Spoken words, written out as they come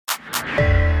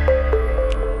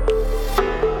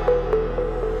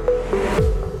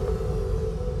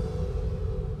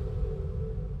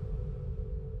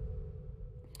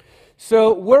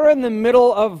So we're in the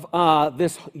middle of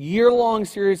this year-long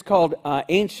series called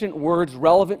Ancient Words,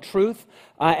 Relevant Truth,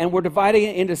 and we're dividing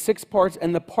it into 6 parts,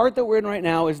 and the part that we're in right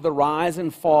now is the rise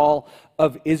and fall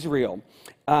of Israel.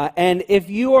 And if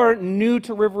you are new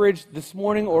to River Ridge this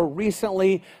morning or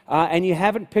recently, and you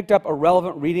haven't picked up a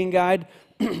relevant reading guide,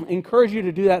 encourage you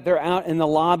to do that. They're out in the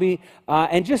lobby,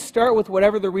 and just start with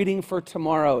whatever the reading for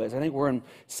tomorrow is. I think we're in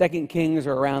 2 Kings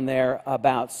or around there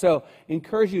about. So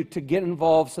encourage you to get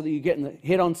involved so that you get in the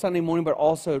hit on Sunday morning, but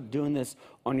also doing this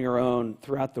on your own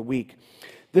throughout the week.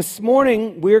 This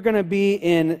morning, we're going to be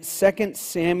in 2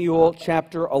 Samuel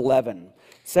chapter 11.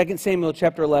 2 Samuel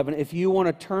chapter 11. If you want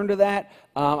to turn to that,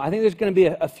 I think there's going to be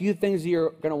a few things that you're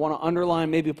going to want to underline,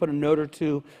 maybe put a note or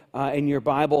two in your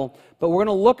Bible. But we're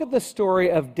going to look at the story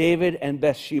of David and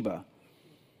Bathsheba.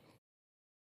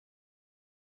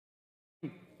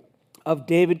 Of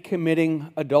David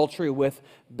committing adultery with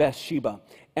Bathsheba.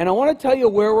 And I want to tell you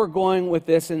where we're going with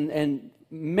this, and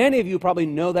many of you probably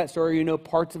know that story. You know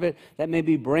parts of it. That may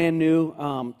be brand new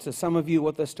to some of you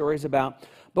what the story is about.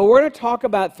 But we're going to talk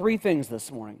about 3 things this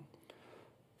morning.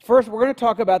 First, we're going to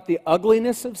talk about the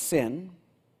ugliness of sin.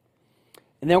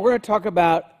 And then we're going to talk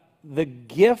about the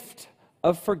gift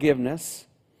of forgiveness.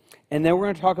 And then we're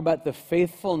going to talk about the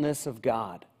faithfulness of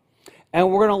God.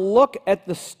 And we're going to look at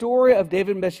the story of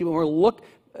David and Bathsheba. We're going to look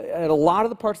at a lot of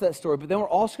the parts of that story. But then we're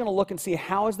also going to look and see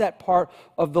how is that part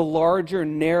of the larger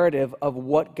narrative of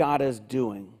what God is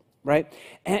doing. Right?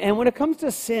 And when it comes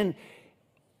to sin,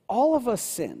 all of us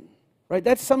sin. Right?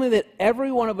 That's something that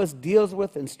every one of us deals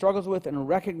with and struggles with and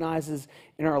recognizes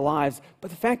in our lives.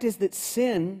 But the fact is that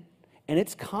sin and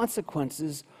its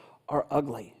consequences are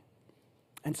ugly.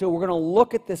 And so we're going to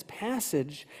look at this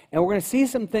passage and we're going to see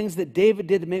some things that David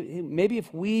did. Maybe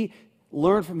if we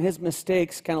learn from his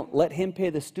mistakes, kind of let him pay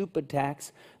the stupid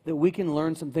tax, that we can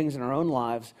learn some things in our own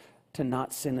lives to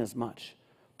not sin as much.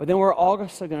 But then we're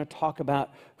also going to talk about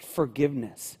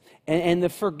forgiveness. And the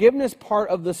forgiveness part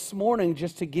of this morning,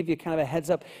 just to give you kind of a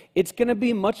heads up, it's going to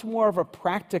be much more of a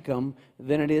practicum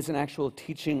than it is an actual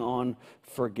teaching on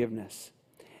forgiveness.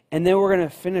 And then we're going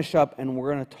to finish up and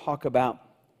we're going to talk about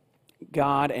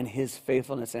God and his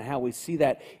faithfulness and how we see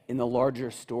that in the larger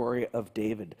story of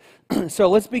David. So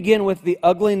let's begin with the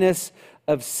ugliness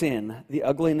of sin. The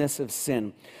ugliness of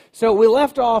sin. So we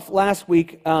left off last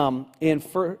week in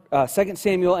 2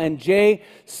 Samuel, and Jay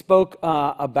spoke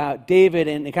about David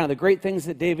and kind of the great things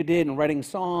that David did in writing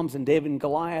Psalms and David and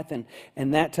Goliath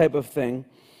and that type of thing.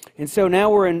 And so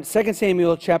now we're in 2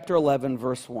 Samuel chapter 11,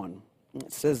 verse 1.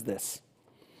 It says this: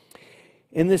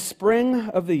 In the spring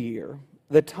of the year,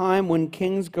 the time when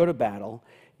kings go to battle,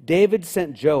 David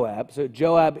sent Joab, so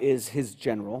Joab is his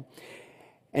general,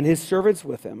 and his servants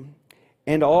with him,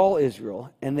 and all Israel,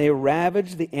 and they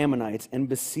ravaged the Ammonites and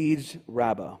besieged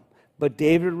Rabbah. But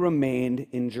David remained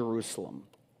in Jerusalem.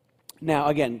 Now,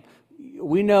 again,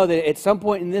 we know that at some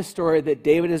point in this story that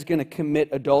David is going to commit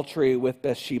adultery with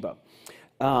Bathsheba.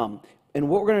 And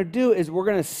what we're going to do is we're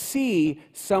going to see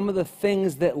some of the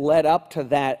things that led up to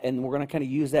that, and we're going to kind of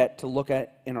use that to look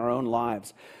at in our own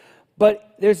lives.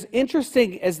 But there's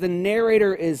interesting, as the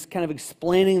narrator is kind of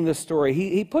explaining the story,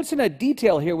 he puts in a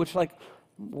detail here, which like,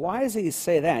 why does he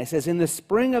say that? He says, in the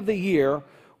spring of the year,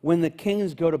 when the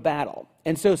kings go to battle.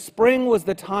 And so spring was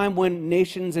the time when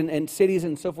nations and cities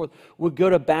and so forth would go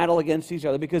to battle against each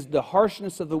other because the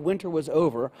harshness of the winter was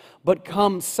over. But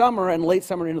come summer and late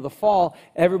summer into the fall,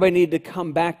 everybody needed to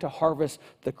come back to harvest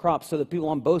the crops so that people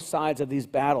on both sides of these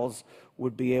battles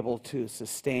would be able to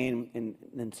sustain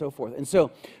and so forth. And so,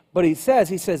 but he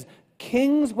says,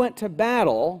 kings went to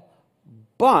battle,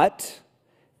 but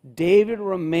David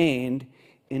remained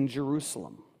in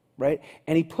Jerusalem. Right?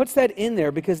 And he puts that in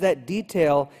there because that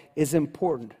detail is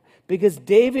important. Because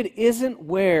David isn't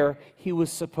where he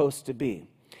was supposed to be.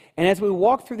 And as we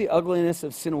walk through the ugliness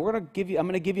of sin, I'm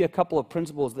going to give you a couple of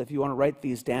principles if you want to write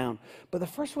these down. But the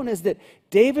first one is that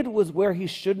David was where he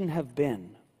shouldn't have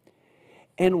been.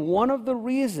 And one of the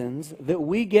reasons that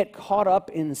we get caught up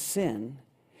in sin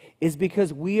is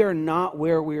because we are not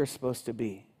where we are supposed to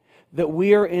be. That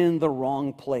we are in the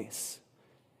wrong place.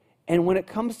 And when it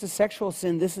comes to sexual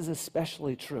sin, this is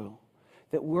especially true,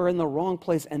 that we're in the wrong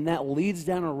place, and that leads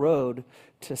down a road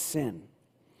to sin.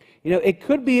 You know, it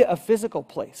could be a physical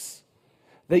place,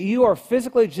 that you are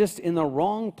physically just in the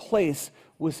wrong place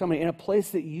with somebody, in a place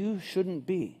that you shouldn't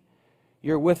be.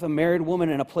 You're with a married woman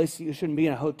in a place that you shouldn't be,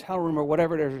 in a hotel room or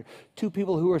whatever. There's 2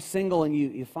 people who are single, and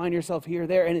you find yourself here or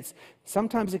there, and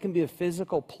sometimes it can be a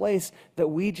physical place that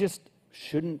we just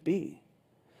shouldn't be.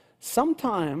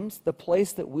 Sometimes the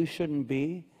place that we shouldn't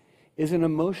be is an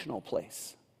emotional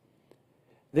place.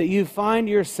 that you find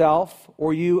yourself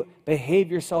or you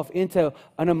behave yourself into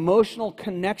an emotional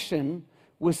connection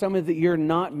with someone that you're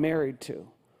not married to,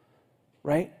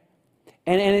 right?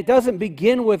 And it doesn't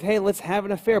begin with, hey, let's have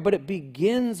an affair, but it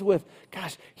begins with,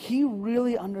 gosh, he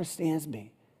really understands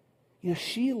me.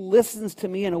 She listens to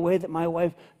me in a way that my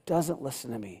wife doesn't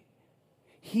listen to me.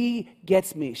 He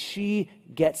gets me. She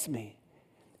gets me.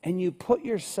 And you put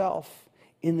yourself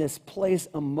in this place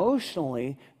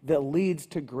emotionally that leads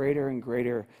to greater and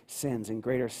greater sins and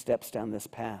greater steps down this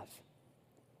path.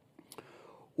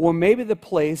 Or maybe the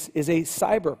place is a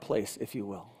cyber place, if you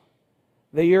will.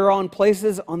 That you're on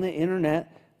places on the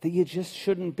internet that you just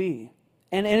shouldn't be.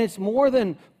 And it's more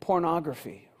than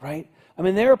pornography, right? I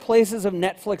mean, there are places of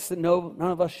Netflix that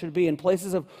none of us should be, and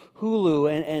places of Hulu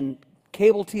and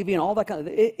cable TV and all that kind of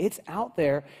thing. It's out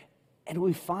there, and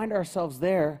we find ourselves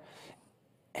there.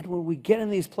 And when we get in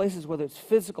these places, whether it's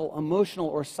physical, emotional,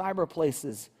 or cyber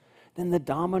places, then the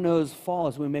dominoes fall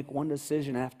as we make one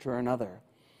decision after another.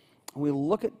 And we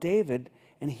look at David,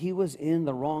 and he was in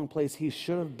the wrong place. He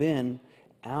should have been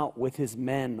out with his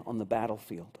men on the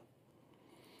battlefield.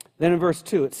 Then in verse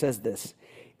 2, it says this: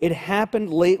 it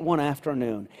happened late one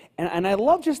afternoon. And I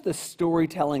love just the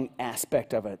storytelling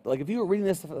aspect of it. Like, if you were reading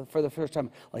this for the first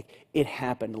time, like, it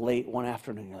happened late one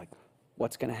afternoon. You're like,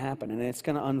 what's going to happen? And it's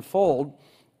going to unfold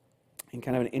in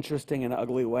kind of an interesting and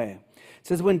ugly way. It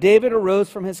says, when David arose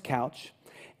from his couch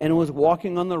and was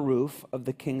walking on the roof of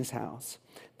the king's house,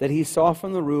 that he saw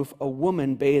from the roof a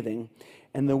woman bathing,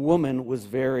 and the woman was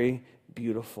very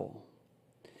beautiful.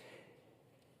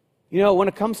 When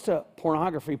it comes to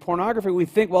pornography, we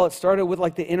think, well, it started with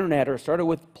like the internet or it started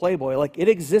with Playboy. Like, it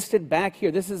existed back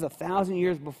here. This is 1,000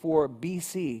 years before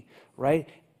BC, right?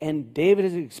 And David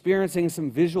is experiencing some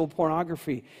visual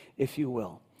pornography, if you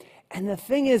will. And the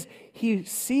thing is, he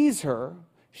sees her,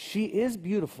 she is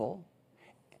beautiful,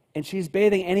 and she's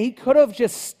bathing, and he could have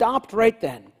just stopped right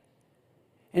then.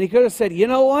 And he could have said, you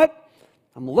know what?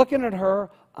 I'm looking at her,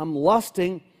 I'm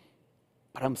lusting,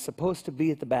 but I'm supposed to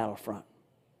be at the battlefront.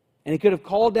 And he could have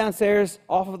called downstairs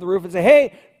off of the roof and say,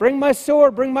 hey, bring my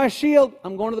sword, bring my shield,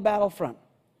 I'm going to the battlefront.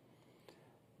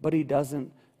 But he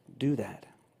doesn't do that.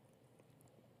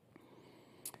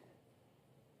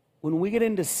 When we get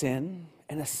into sin,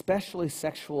 and especially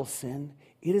sexual sin,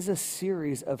 it is a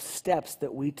series of steps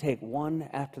that we take one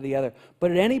after the other.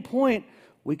 But at any point,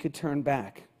 we could turn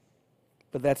back.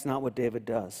 But that's not what David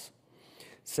does. It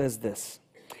says this: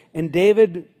 and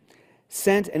David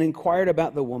sent and inquired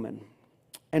about the woman.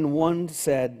 And one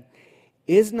said,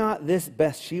 is not this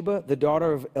Bathsheba, the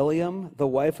daughter of Eliam, the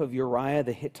wife of Uriah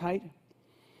the Hittite?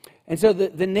 And so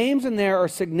the names in there are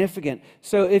significant.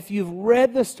 So if you've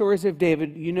read the stories of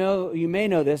David, you may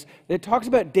know this. It talks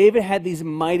about David had these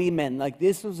mighty men. Like,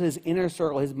 this was his inner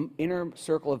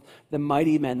circle of the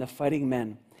mighty men, the fighting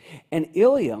men. And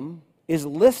Eliam is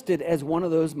listed as one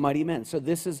of those mighty men. So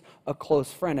this is a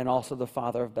close friend and also the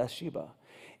father of Bathsheba.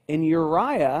 And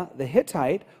Uriah the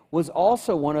Hittite was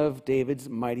also one of David's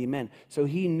mighty men. So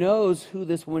he knows who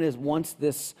this one is once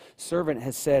this servant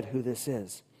has said who this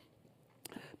is.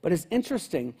 But it's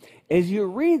interesting, as you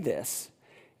read this,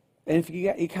 and if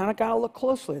you kind of got to look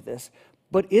closely at this,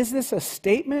 but is this a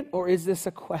statement or is this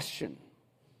a question?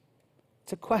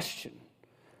 It's a question,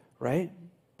 right?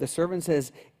 The servant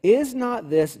says, is not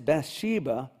this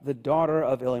Bathsheba, the daughter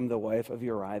of Eliam, the wife of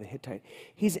Uriah the Hittite?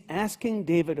 He's asking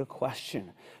David a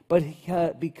question, but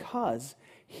because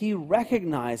he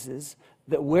recognizes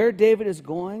that where David is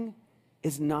going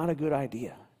is not a good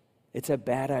idea. It's a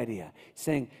bad idea. He's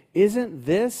saying, isn't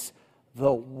this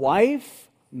the wife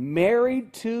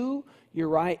married to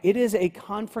Uriah? It is a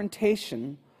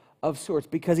confrontation of sorts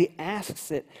because he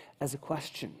asks it as a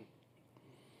question.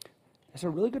 There's a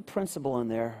really good principle in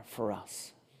there for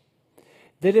us.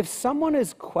 That if someone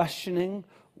is questioning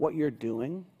what you're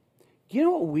doing, you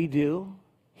know what we do?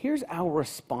 Here's our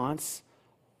response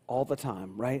all the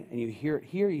time, right? And you hear it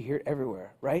here, you hear it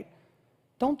everywhere, right?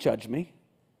 Don't judge me.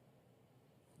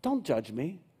 Don't judge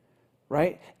me,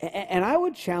 right? And I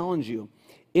would challenge you,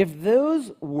 if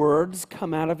those words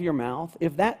come out of your mouth,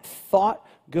 if that thought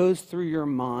goes through your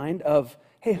mind of,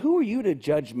 hey, who are you to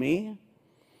judge me?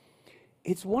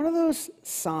 It's one of those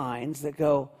signs that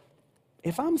go,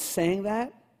 if I'm saying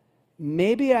that,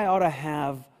 maybe I ought to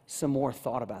have some more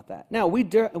thought about that. Now, we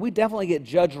definitely get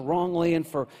judged wrongly and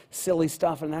for silly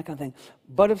stuff and that kind of thing.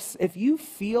 But if you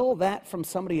feel that from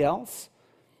somebody else,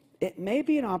 it may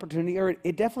be an opportunity, or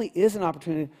it definitely is an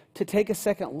opportunity to take a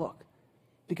second look.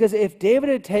 Because if David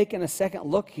had taken a second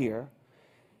look here,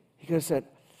 he could have said,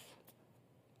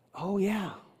 oh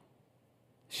yeah,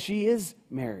 she is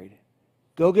married.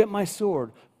 Go get my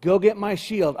sword. Go get my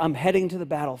shield. I'm heading to the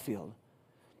battlefield.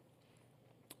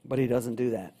 But he doesn't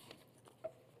do that.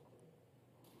 It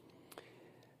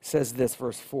says this,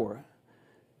 verse 4. It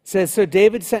says, so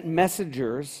David sent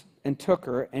messengers and took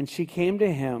her, and she came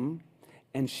to him,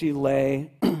 and she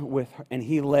lay with her, and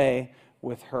he lay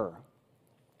with her.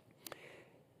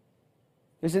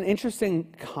 There's an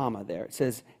interesting comma there. It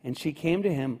says, and she came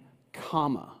to him,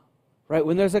 comma. Right?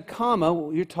 When there's a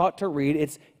comma, you're taught to read,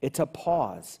 it's a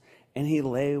pause. And he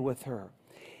lay with her.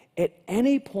 At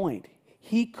any point,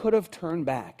 he could have turned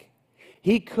back.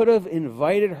 He could have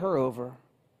invited her over,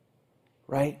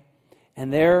 right?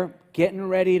 And they're getting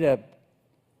ready to,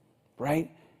 right?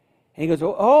 And he goes,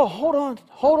 oh, hold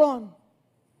on.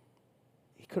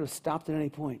 He could have stopped at any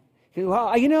point. He goes, well,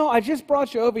 I just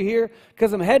brought you over here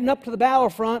because I'm heading up to the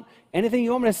battlefront. Anything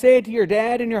you want me to say to your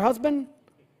dad and your husband?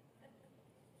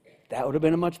 That would have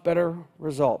been a much better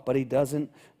result, but he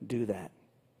doesn't do that.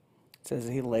 It says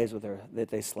that he lays with her, that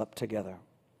they slept together.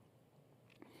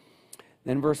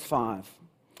 Then verse 5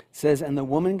 says, and the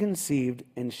woman conceived,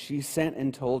 and she sent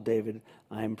and told David,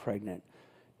 I am pregnant.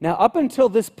 Now, up until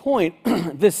this point,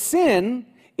 the sin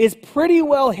is pretty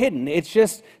well hidden. It's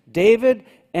just David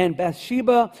and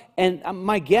Bathsheba, and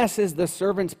my guess is the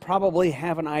servants probably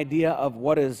have an idea of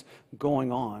what is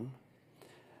going on.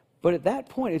 But at that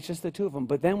point, it's just the two of them.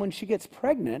 But then when she gets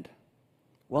pregnant,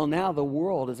 well, now the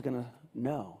world is going to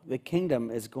know. The kingdom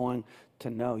is going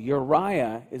to know.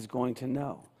 Uriah is going to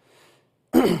know.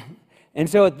 And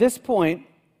so at this point,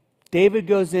 David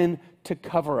goes into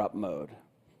cover-up mode,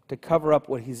 to cover up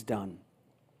what he's done.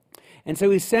 And so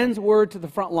he sends word to the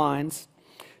front lines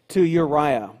to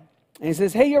Uriah. And he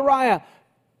says, hey, Uriah,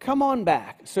 come on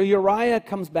back. So Uriah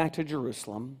comes back to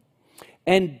Jerusalem.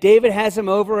 And David has him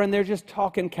over, and they're just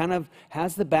talking kind of,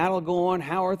 how's the battle going?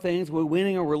 How are things? We're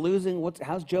winning or we're losing?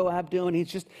 How's Joab doing?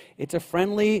 It's a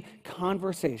friendly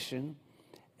conversation.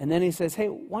 And then he says, hey,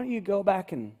 why don't you go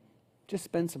back and just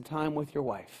spend some time with your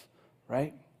wife,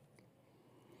 right?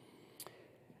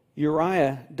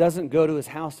 Uriah doesn't go to his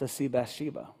house to see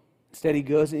Bathsheba. Instead, he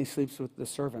goes and he sleeps with the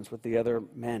servants, with the other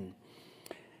men.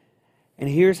 And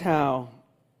here's how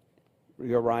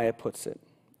Uriah puts it.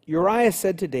 Uriah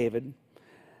said to David,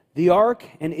 the ark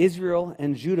and Israel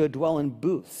and Judah dwell in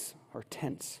booths, or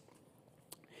tents.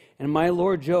 And my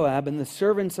lord Joab and the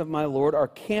servants of my lord are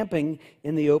camping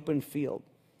in the open field.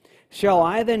 Shall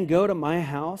I then go to my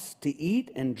house to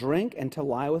eat and drink and to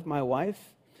lie with my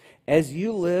wife? As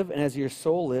you live and as your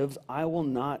soul lives, I will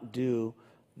not do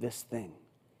this thing.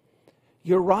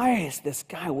 Uriah is this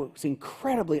guy who was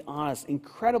incredibly honest,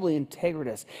 incredibly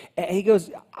integritous. And he goes,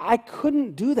 I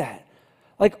couldn't do that.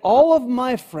 Like all of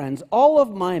my friends, all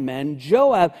of my men,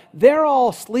 Joab, they're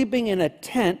all sleeping in a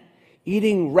tent,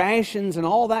 eating rations and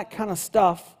all that kind of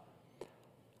stuff.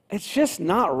 It's just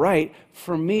not right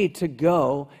for me to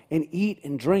go and eat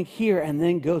and drink here and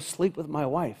then go sleep with my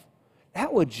wife.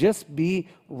 That would just be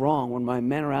wrong when my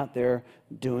men are out there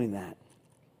doing that.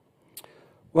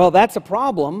 Well, that's a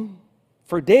problem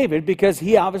for David because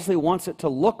he obviously wants it to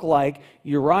look like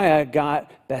Uriah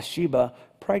got Bathsheba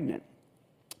pregnant.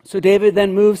 So David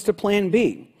then moves to plan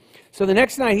B. So the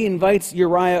next night he invites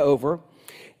Uriah over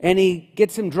and he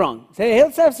gets him drunk. Say, hey,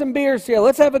 let's have some beers here.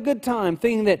 Let's have a good time.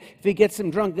 Thinking that if he gets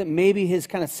him drunk, that maybe his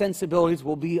kind of sensibilities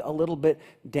will be a little bit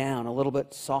down, a little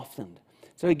bit softened.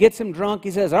 So he gets him drunk.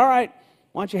 He says, all right,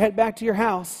 why don't you head back to your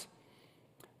house?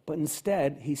 But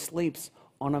instead, he sleeps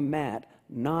on a mat,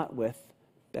 not with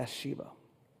Bathsheba.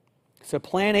 So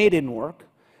plan A didn't work.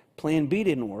 Plan B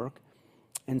didn't work.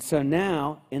 And so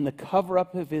now, in the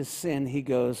cover-up of his sin, he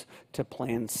goes to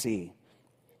plan C.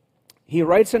 He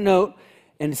writes a note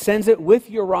and sends it with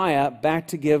Uriah back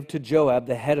to give to Joab,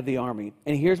 the head of the army.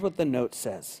 And here's what the note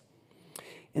says.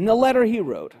 In the letter he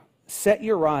wrote, set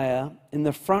Uriah in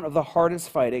the front of the hardest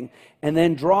fighting, and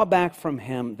then draw back from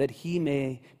him that he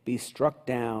may be struck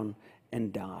down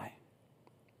and die.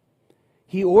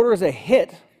 He orders a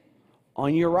hit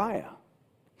on Uriah.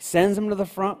 He sends him to the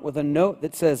front with a note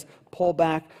that says, pull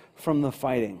back from the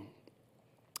fighting.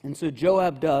 And so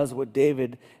Joab does what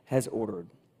David has ordered.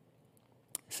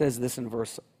 It says this in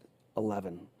verse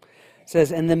 11. It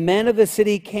says, and the men of the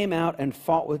city came out and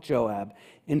fought with Joab,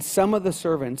 and some of the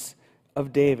servants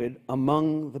of David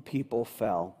among the people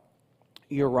fell.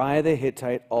 Uriah the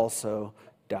Hittite also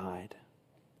died.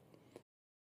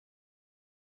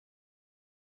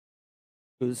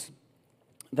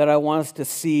 That I want us to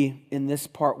see in this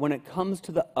part when it comes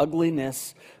to the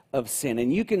ugliness of sin.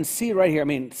 And you can see right here,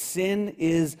 sin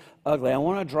is ugly. I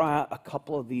want to draw out a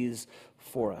couple of these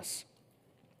for us.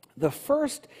 The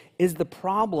first is the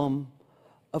problem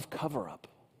of cover-up,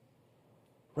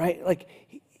 right? Like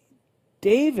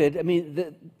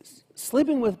David,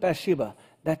 sleeping with Bathsheba,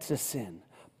 that's a sin.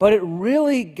 But it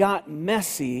really got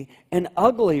messy and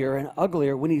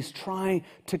uglier when he's trying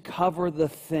to cover the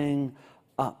thing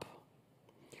up.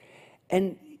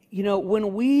 And,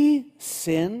 when we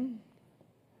sin,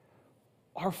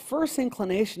 our first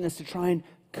inclination is to try and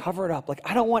cover it up. Like,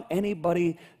 I don't want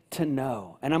anybody to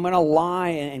know. And I'm going to lie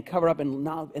and cover it up.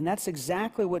 And that's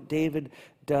exactly what David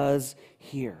does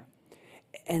here.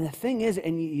 And the thing is,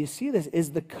 and you see this, is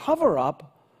the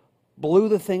cover-up blew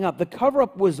the thing up. The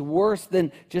cover-up was worse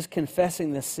than just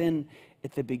confessing the sin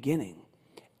at the beginning.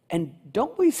 And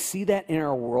don't we see that in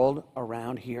our world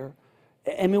around here?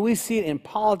 I mean, we see it in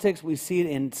politics, we see it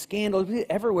in scandals, we see it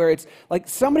everywhere. It's like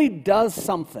somebody does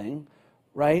something,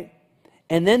 right?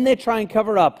 And then they try and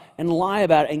cover it up and lie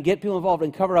about it and get people involved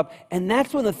and cover it up. And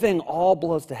that's when the thing all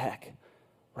blows to heck,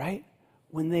 right?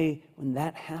 When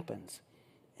that happens.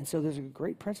 And so there's a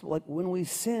great principle. Like when we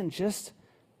sin, just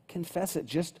confess it.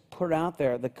 Just put it out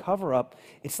there. The cover-up,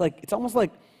 it's almost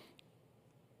like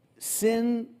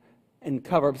sin and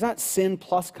cover-up. It's not sin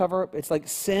plus cover-up. It's like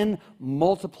sin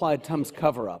multiplied times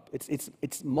cover-up.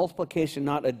 It's multiplication,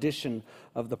 not addition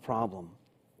of the problem.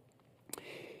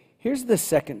 Here's the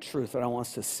second truth that I want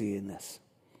us to see in this.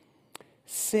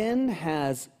 Sin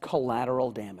has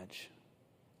collateral damage,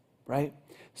 right?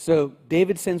 So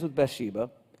David sins with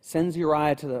Bathsheba, sends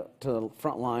Uriah to the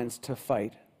front lines to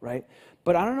fight, right?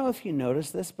 But I don't know if you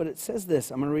noticed this, but it says this.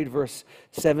 I'm going to read verse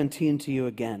 17 to you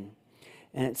again.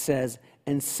 And it says,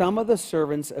 "And some of the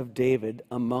servants of David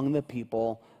among the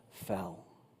people fell."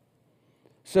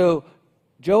 So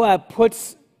Joab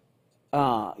puts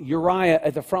Uriah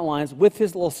at the front lines with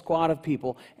his little squad of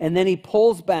people, and then he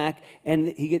pulls back and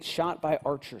he gets shot by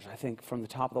archers, I think, from the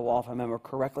top of the wall, if I remember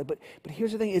correctly. But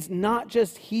here's the thing, it's not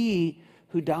just he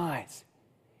who dies.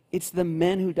 It's the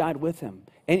men who died with him.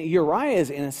 And Uriah is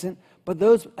innocent, but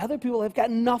those other people have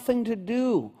got nothing to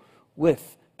do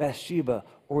with Bathsheba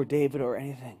or David or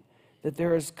anything. That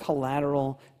there is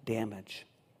collateral damage.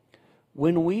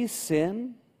 When we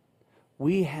sin,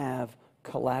 we have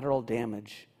collateral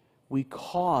damage. We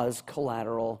cause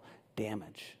collateral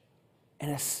damage.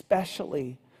 And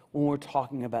especially when we're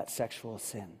talking about sexual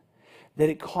sin. That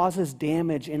it causes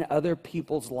damage in other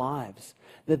people's lives.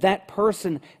 That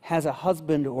person has a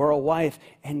husband or a wife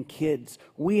and kids.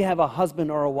 We have a husband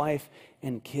or a wife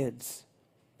and kids.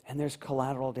 And there's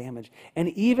collateral damage. And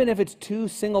even if it's two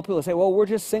single people, say, well, we're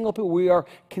just single people. We are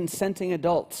consenting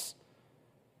adults.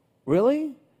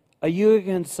 Really? Are you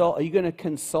going to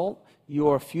consult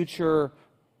your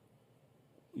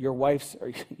wife's,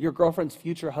 or your girlfriend's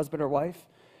future husband or wife?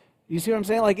 You see what I'm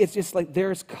saying? Like, it's just like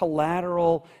there's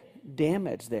collateral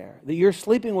damage there. That you're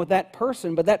sleeping with that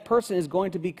person, but that person is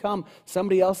going to become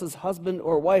somebody else's husband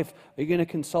or wife. Are you going to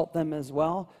consult them as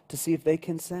well to see if they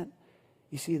consent?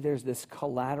 You see, there's this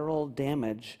collateral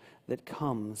damage that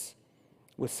comes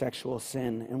with sexual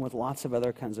sin and with lots of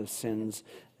other kinds of sins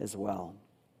as well.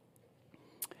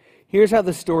 Here's how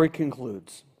the story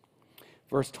concludes.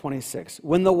 Verse 26.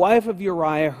 When the wife of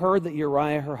Uriah heard that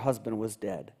Uriah, her husband, was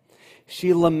dead,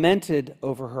 she lamented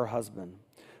over her husband.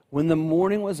 When the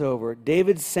mourning was over,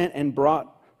 David sent and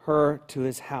brought her to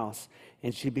his house,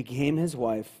 and she became his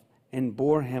wife and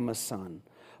bore him a son.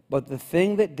 But the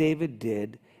thing that David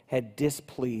did had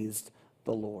displeased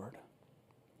the Lord.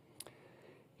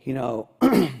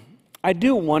 I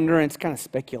do wonder, and it's kind of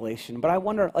speculation, but I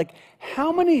wonder, like,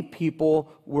 how many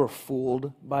people were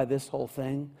fooled by this whole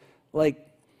thing? Like,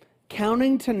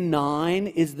 counting to 9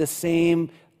 is the same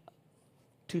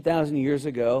 2,000 years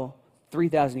ago,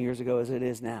 3,000 years ago as it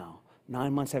is now.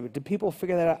 9 months have it. Did people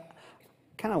figure that out?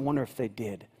 I kind of wonder if they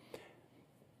did.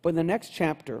 But in the next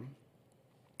chapter,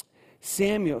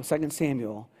 2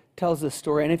 Samuel, tells this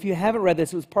story. And if you haven't read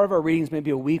this, it was part of our readings maybe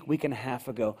a week and a half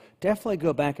ago. Definitely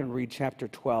go back and read chapter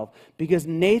 12. Because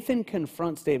Nathan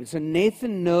confronts David. So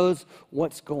Nathan knows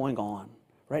what's going on.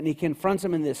 Right? And he confronts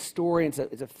him in this story. It's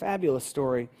a fabulous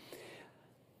story.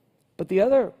 But the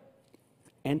other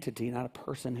entity, not a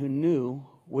person, who knew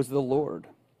was the Lord.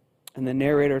 And the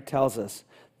narrator tells us,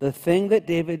 the thing that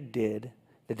David did,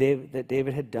 that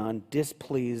David had done,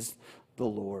 displeased the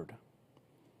Lord.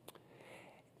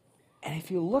 And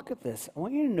if you look at this, I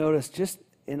want you to notice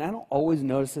and I don't always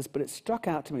notice this, but it struck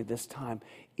out to me this time,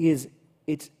 it's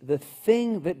the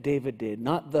thing that David did,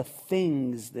 not the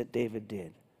things that David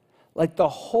did. Like the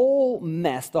whole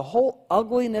mess, the whole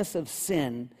ugliness of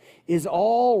sin is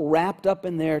all wrapped up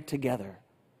in there together.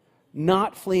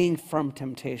 Not fleeing from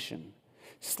temptation,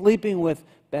 sleeping with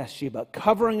Bathsheba,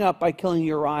 covering up by killing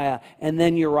Uriah, and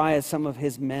then Uriah, some of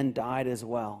his men died as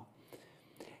well.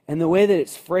 And the way that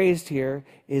it's phrased here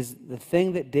is the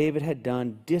thing that David had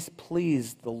done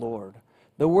displeased the Lord.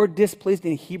 The word displeased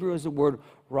in Hebrew is the word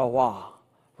rawah.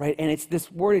 right? And it's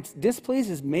this word, it's displeased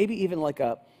is maybe even like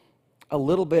a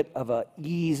little bit of a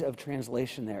ease of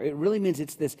translation there. It really means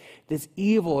it's this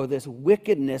evil or this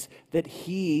wickedness that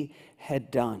he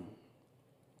had done.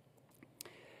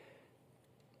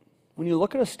 When you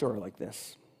look at a story like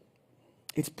this,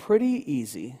 it's pretty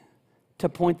easy to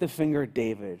point the finger at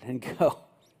David and go,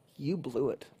 you blew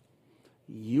it.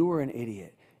 You were an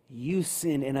idiot. You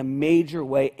sinned in a major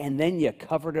way, and then you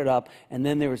covered it up, and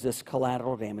then there was this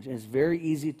collateral damage. And it's very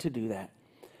easy to do that.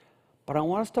 But I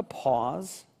want us to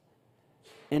pause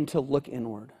and to look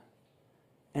inward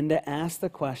and to ask the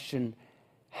question,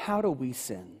 how do we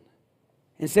sin?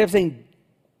 Instead of saying,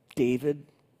 David,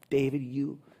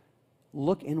 you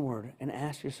look inward and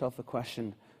ask yourself the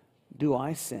question, do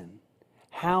I sin?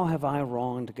 How have I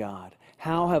wronged God?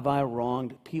 How have I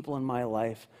wronged people in my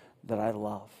life that I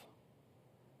love?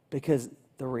 Because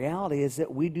the reality is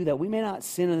that we do that. We may not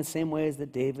sin in the same way as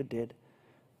that David did,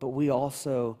 but we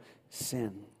also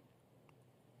sin.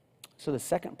 So the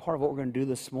second part of what we're going to do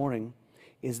this morning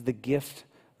is the gift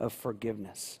of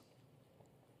forgiveness.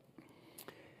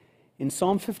 In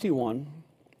Psalm 51,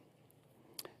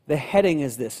 the heading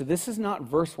is this. So this is not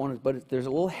verse 1, but there's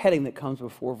a little heading that comes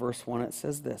before verse 1. It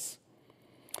says this.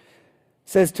 It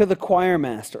says, to the choir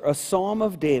master, a psalm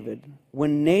of David,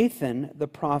 when Nathan the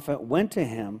prophet went to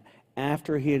him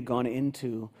after he had gone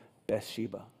into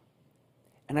Bathsheba.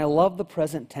 And I love the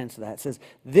present tense of that. It says,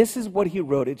 this is what he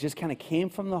wrote. It just kind of came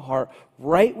from the heart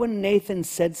right when Nathan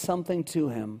said something to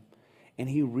him and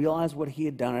he realized what he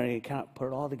had done and he kind of put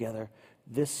it all together.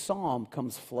 This psalm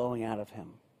comes flowing out of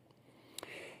him.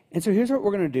 And so here's what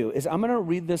we're going to do, is I'm going to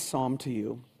read this psalm to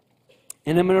you,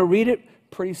 and I'm going to read it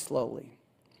pretty slowly.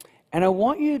 And I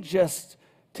want you just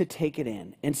to take it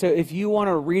in. And so if you want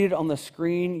to read it on the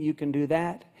screen, you can do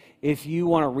that. If you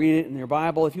want to read it in your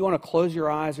Bible, if you want to close your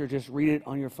eyes or just read it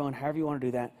on your phone, however you want to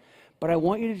do that. But I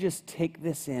want you to just take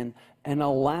this in and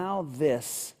allow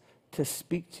this to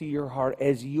speak to your heart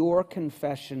as your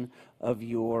confession of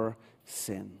your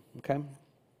sin, okay?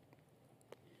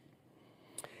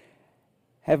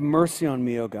 Have mercy on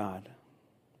me, O God,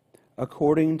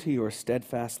 according to your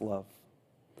steadfast love.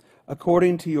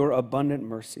 According to your abundant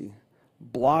mercy,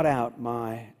 blot out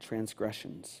my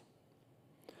transgressions.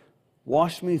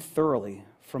 Wash me thoroughly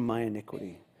from my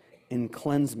iniquity and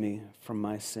cleanse me from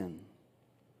my sin.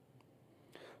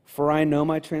 For I know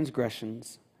my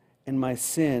transgressions, and my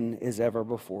sin is ever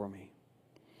before me.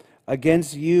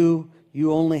 Against you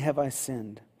only have I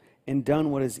sinned and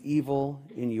done what is evil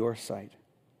in your sight,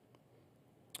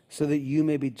 so that you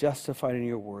may be justified in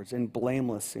your words and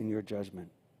blameless in your judgment.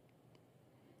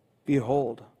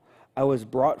 Behold, I was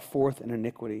brought forth in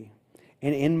iniquity,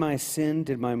 and in my sin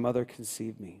did my mother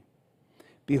conceive me.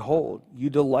 Behold, you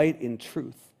delight in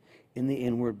truth in the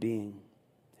inward being,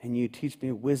 and you teach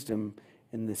me wisdom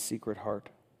in the secret heart.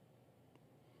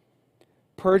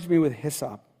 Purge me with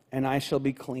hyssop, and I shall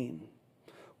be clean.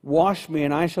 Wash me,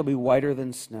 and I shall be whiter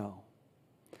than snow.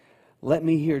 Let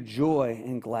me hear joy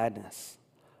and gladness.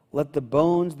 Let the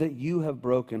bones that you have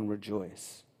broken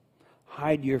rejoice.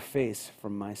 Hide your face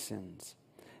from my sins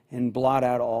and blot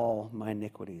out all my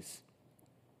iniquities.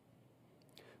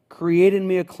 Create in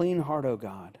me a clean heart, O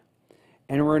God,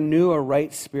 and renew a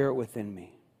right spirit within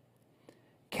me.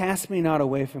 Cast me not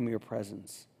away from your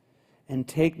presence, and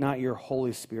take not your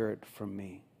Holy Spirit from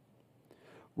me.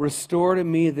 Restore to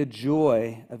me the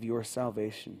joy of your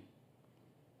salvation,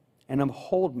 and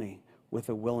uphold me with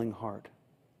a willing heart.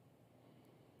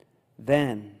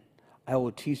 Then I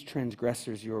will teach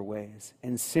transgressors your ways,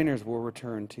 and sinners will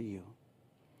return to you.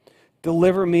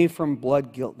 Deliver me from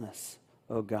blood guiltness,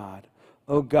 O God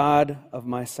of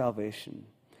my salvation,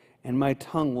 and my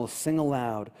tongue will sing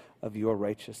aloud of your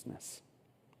righteousness.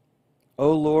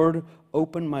 O Lord,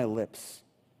 open my lips,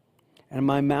 and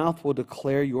my mouth will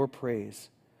declare your praise.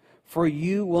 For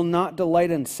you will not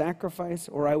delight in sacrifice,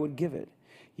 or I would give it.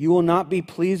 You will not be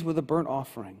pleased with a burnt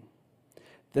offering.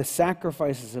 The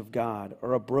sacrifices of God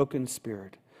are a broken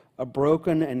spirit, a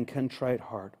broken and contrite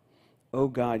heart. O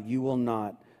God, you will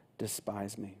not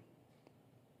despise me.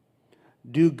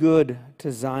 Do good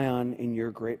to Zion in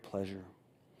your great pleasure.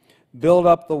 Build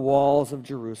up the walls of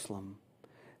Jerusalem.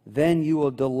 Then you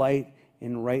will delight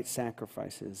in right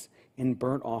sacrifices, in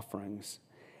burnt offerings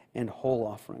and whole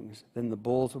offerings. Then the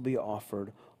bulls will be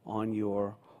offered on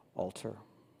your altar.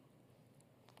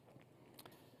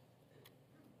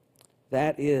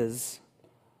 That is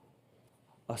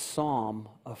a psalm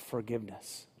of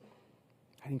forgiveness.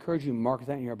 I encourage you to mark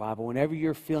that in your Bible. Whenever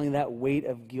you're feeling that weight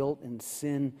of guilt and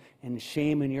sin and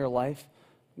shame in your life,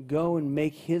 go and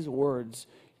make his words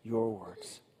your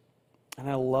words. And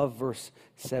I love verse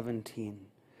 17.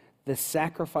 the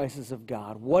sacrifices of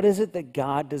God. What is it that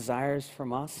God desires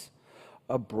from us?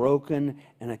 A broken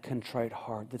and a contrite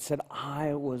heart that said,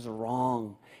 I was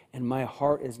wrong, and my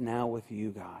heart is now with you,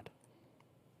 God.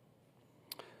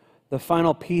 The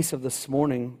final piece of this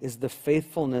morning is the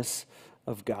faithfulness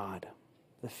of God.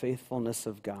 The faithfulness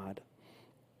of God.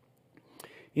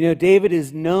 You know, David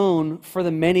is known for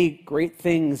the many great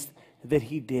things that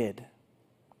he did.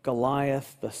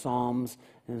 Goliath, the Psalms,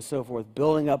 and so forth,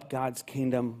 building up God's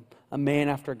kingdom, a man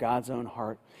after God's own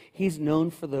heart. He's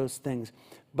known for those things.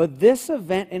 But this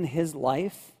event in his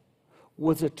life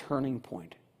was a turning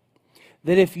point.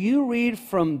 That if you read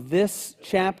from this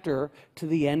chapter to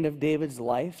the end of David's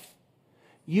life,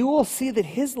 you will see that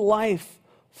his life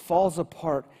falls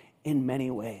apart in many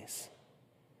ways.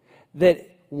 That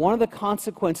one of the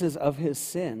consequences of his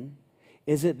sin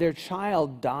is that their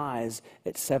child dies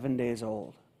at 7 days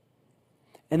old.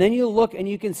 And then you look and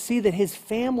you can see that his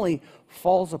family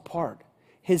falls apart.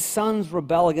 His sons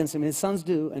rebel against him. His sons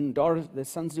do, and daughters, the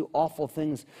sons do awful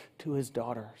things to his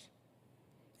daughters.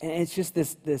 And it's just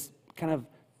this kind of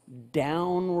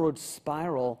downward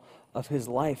spiral of his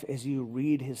life as you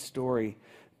read his story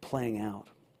playing out.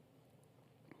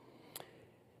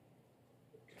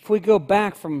 If we go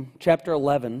back from chapter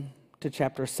 11 to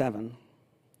chapter 7,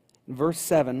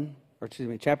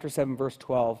 chapter 7, verse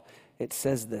 12, it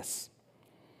says this.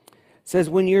 It says,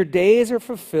 when your days are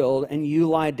fulfilled and you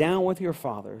lie down with your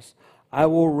fathers, I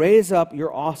will raise up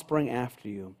your offspring after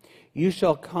you, who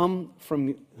shall come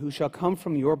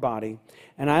from your body,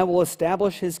 and I will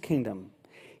establish his kingdom.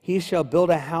 He shall build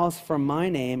a house for my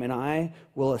name, and I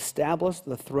will establish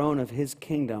the throne of his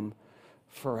kingdom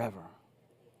forever.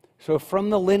 So from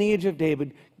the lineage of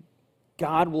David,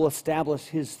 God will establish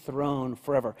his throne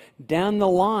forever. Down the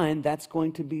line, that's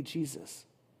going to be Jesus.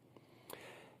 I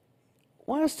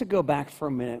want us to go back for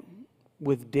a minute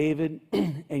with David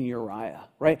and Uriah,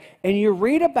 right? And you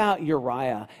read about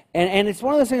Uriah, and it's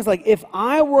one of those things like, if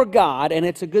I were God, and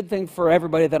it's a good thing for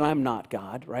everybody that I'm not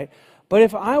God, right? But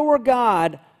if I were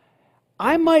God,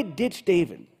 I might ditch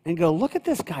David and go, look at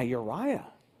this guy, Uriah.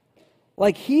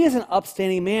 Like, he is an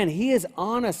upstanding man. He is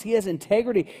honest. He has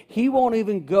integrity. He won't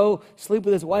even go sleep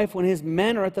with his wife when his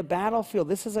men are at the battlefield.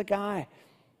 This is a guy.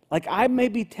 Like, I may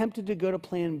be tempted to go to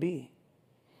plan B.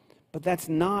 But that's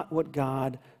not what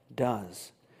God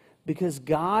does. Because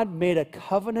God made a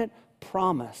covenant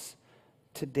promise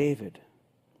to David.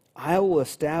 I will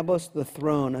establish the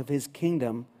throne of his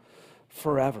kingdom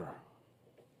forever.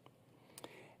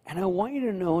 And I want you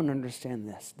to know and understand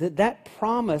this, that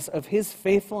promise of his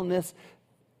faithfulness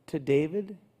to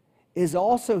David is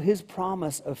also his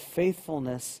promise of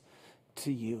faithfulness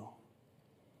to you.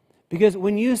 Because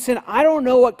when you sin, I don't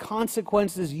know what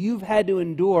consequences you've had to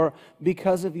endure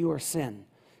because of your sin.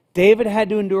 David had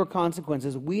to endure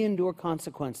consequences. We endure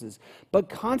consequences. But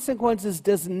consequences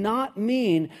does not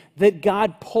mean that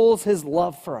God pulls his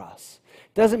love for us.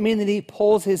 It doesn't mean that he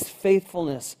pulls his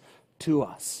faithfulness to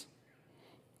us.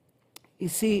 You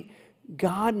see,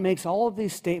 God makes all of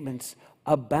these statements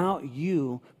about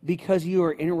you because you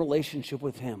are in a relationship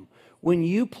with him. When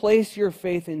you place your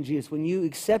faith in Jesus, when you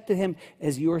accepted him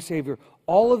as your Savior,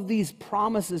 all of these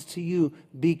promises to you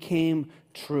became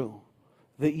true.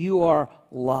 That you are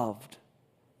loved,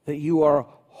 that you are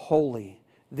holy,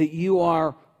 that you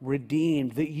are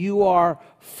redeemed, that you are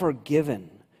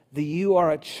forgiven, that you are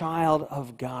a child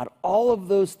of God. All of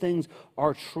those things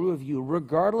are true of you,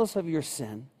 regardless of your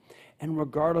sin and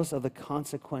regardless of the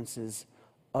consequences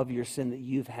of your sin that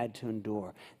you've had to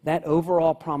endure. That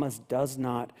overall promise does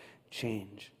not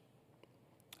change.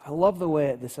 I love the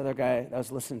way this other guy I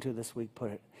was listening to this week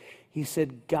put it. He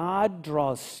said, God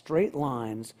draws straight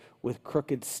lines with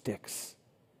crooked sticks.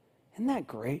 Isn't that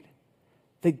great?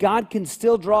 That God can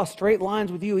still draw straight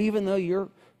lines with you even though you're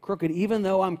crooked. Even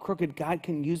though I'm crooked, God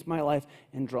can use my life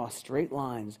and draw straight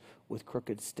lines with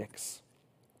crooked sticks.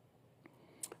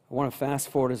 I want to fast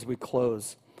forward as we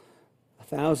close.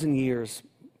 1,000 years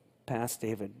past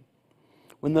David,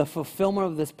 when the fulfillment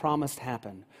of this promise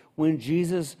happened, when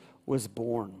Jesus was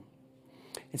born.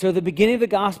 And so at the beginning of the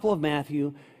Gospel of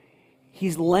Matthew,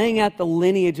 he's laying out the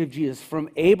lineage of Jesus from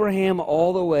Abraham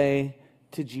all the way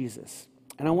to Jesus.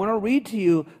 And I want to read to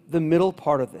you the middle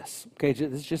part of this. Okay,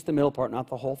 this is just the middle part, not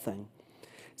the whole thing.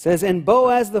 It says, and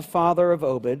Boaz the father of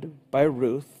Obed by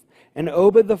Ruth, and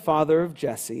Obed the father of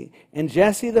Jesse, and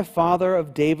Jesse the father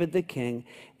of David the king,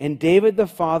 and David the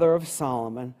father of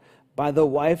Solomon by the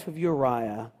wife of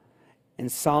Uriah,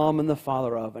 and Solomon the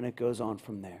father of, and it goes on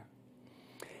from there.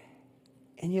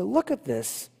 And you look at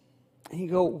this, and you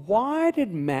go, why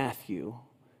did Matthew,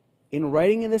 in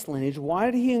writing in this lineage, why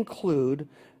did he include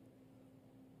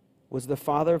was the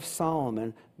father of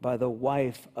Solomon by the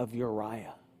wife of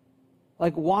Uriah.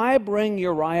 Like, why bring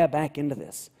Uriah back into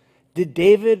this?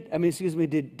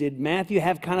 Did Matthew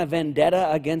have kind of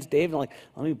vendetta against David? Like,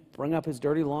 let me bring up his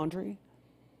dirty laundry?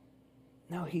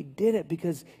 No, he did it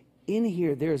because in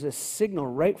here there's a signal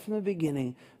right from the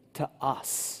beginning to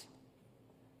us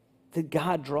that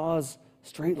God draws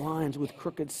straight lines with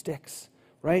crooked sticks,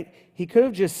 right? He could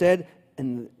have just said,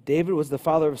 and David was the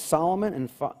father of Solomon, and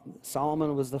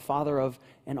Solomon was the father of,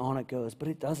 and on it goes. But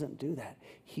it doesn't do that.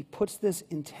 He puts this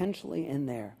intentionally in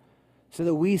there so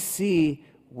that we see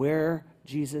where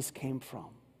Jesus came from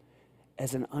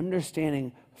as an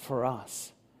understanding for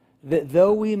us that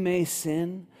though we may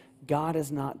sin, God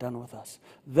is not done with us.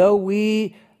 Though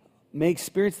we may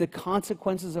experience the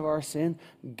consequences of our sin,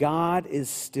 God is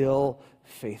still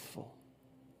faithful.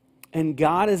 And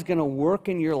God is going to work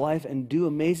in your life and do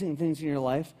amazing things in your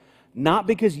life, not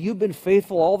because you've been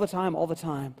faithful all the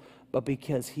time, but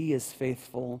because He is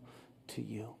faithful to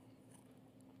you.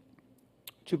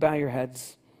 Would you bow your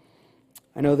heads?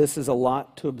 I know this is a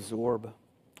lot to absorb.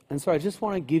 And so I just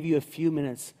want to give you a few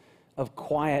minutes of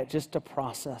quiet just to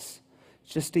process,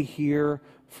 just to hear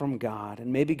from God.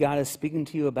 And maybe God is speaking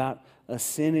to you about a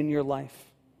sin in your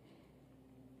life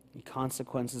and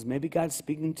consequences. Maybe God's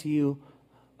speaking to you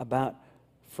about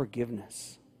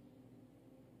forgiveness.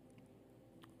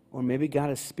 Or maybe God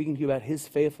is speaking to you about His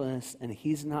faithfulness and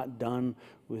He's not done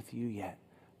with you yet.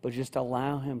 But just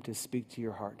allow Him to speak to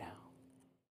your heart now.